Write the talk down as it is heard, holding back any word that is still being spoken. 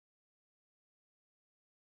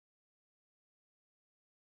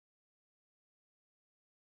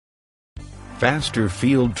faster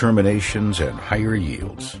field terminations and higher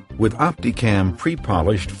yields with OPTICAM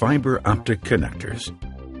pre-polished fiber optic connectors.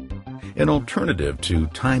 An alternative to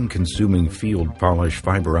time-consuming field polish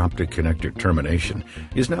fiber optic connector termination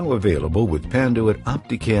is now available with Panduit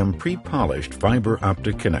OPTICAM pre-polished fiber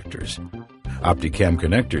optic connectors. OPTICAM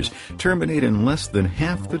connectors terminate in less than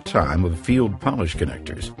half the time of field polish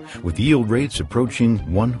connectors, with yield rates approaching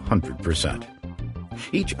 100%.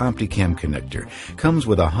 Each OPTICAM connector comes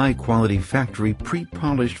with a high-quality factory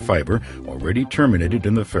pre-polished fiber already terminated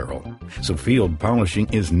in the ferrule, so field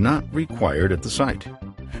polishing is not required at the site.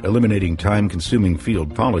 Eliminating time-consuming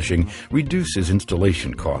field polishing reduces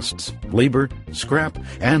installation costs, labor, scrap,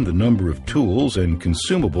 and the number of tools and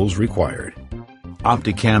consumables required.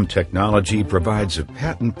 OPTICAM technology provides a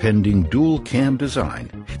patent-pending dual-cam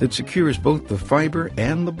design that secures both the fiber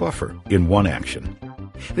and the buffer in one action.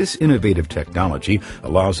 This innovative technology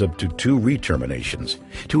allows up to 2 reterminations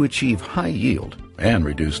to achieve high yield and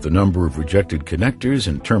reduce the number of rejected connectors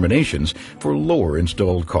and terminations for lower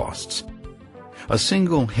installed costs. A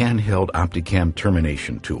single handheld OPTICAM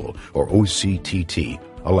termination tool, or OCTT,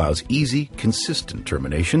 allows easy, consistent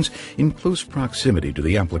terminations in close proximity to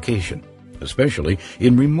the application, especially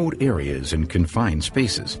in remote areas and confined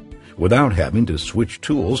spaces, without having to switch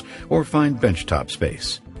tools or find benchtop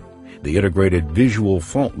space. The integrated visual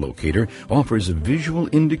fault locator offers a visual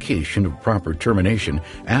indication of proper termination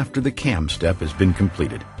after the cam step has been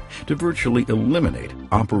completed to virtually eliminate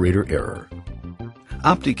operator error.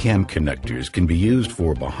 OPTICAM connectors can be used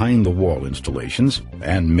for behind-the-wall installations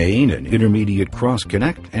and main and intermediate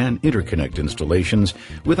cross-connect and interconnect installations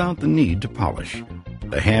without the need to polish.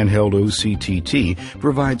 The handheld OCTT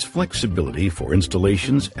provides flexibility for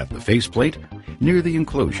installations at the faceplate, near the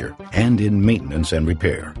enclosure, and in maintenance and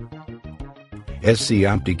repair. SC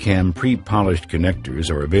OPTICAM pre-polished connectors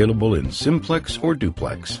are available in simplex or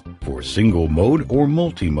duplex for single-mode or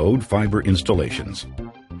multi-mode fiber installations.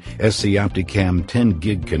 SC OPTICAM 10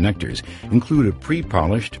 gig connectors include a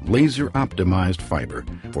pre-polished, laser-optimized fiber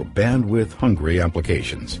for bandwidth-hungry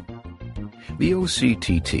applications. The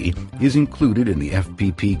OCTT is included in the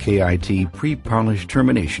FPP-KIT pre-polished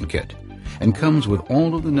termination kit and comes with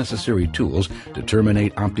all of the necessary tools to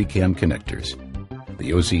terminate OPTICAM connectors.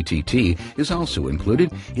 The OCTT is also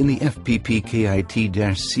included in the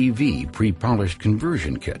FPP-KIT-CV pre-polished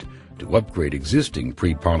conversion kit to upgrade existing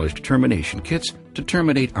pre-polished termination kits to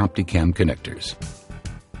terminate OPTICAM connectors.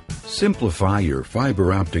 Simplify your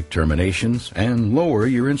fiber optic terminations and lower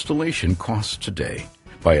your installation costs today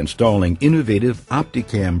by installing innovative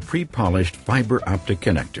OPTICAM pre-polished fiber optic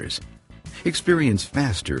connectors. Experience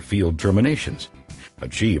faster field terminations,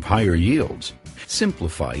 achieve higher yields,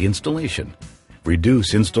 simplify installation,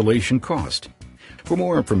 reduce installation cost. For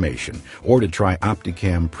more information or to try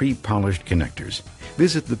OPTICAM pre-polished connectors,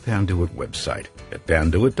 visit the Panduit website at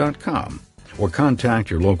panduit.com or contact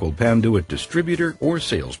your local Panduit distributor or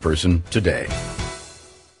salesperson today.